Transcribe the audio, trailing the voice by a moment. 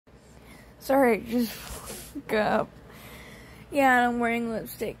Sorry, just woke up. Yeah, I'm wearing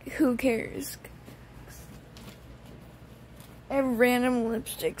lipstick. Who cares? I have random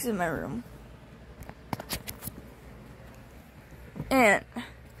lipsticks in my room. And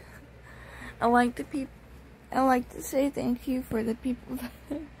I like to say thank you for the people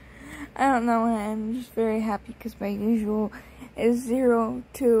that I don't know, I'm just very happy because my usual is 0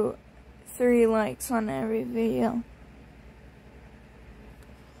 to 3 likes on every video.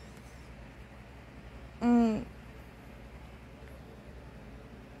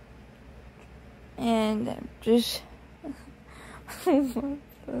 And just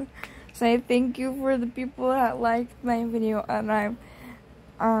say thank you for the people that liked my video, and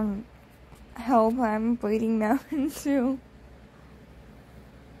I'm help, I'm bleeding now too.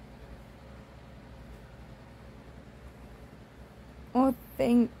 Well,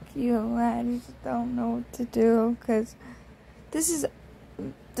 thank you. I just don't know what to do because this is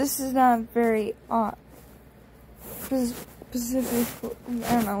not very specific.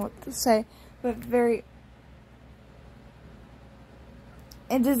 I don't know what to say, but very.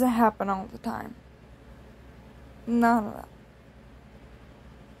 It doesn't happen all the time. None of that.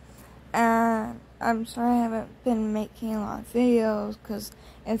 And I'm sorry I haven't been making a lot of videos because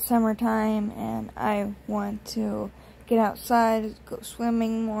it's summertime and I want to get outside, go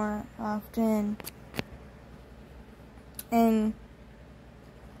swimming more often. And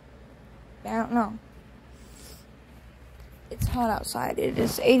I don't know. It's hot outside. It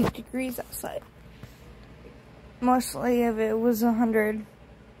is 80 degrees outside. Mostly if it was 100.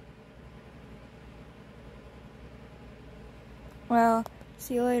 Well,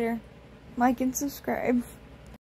 see you later. Like and subscribe.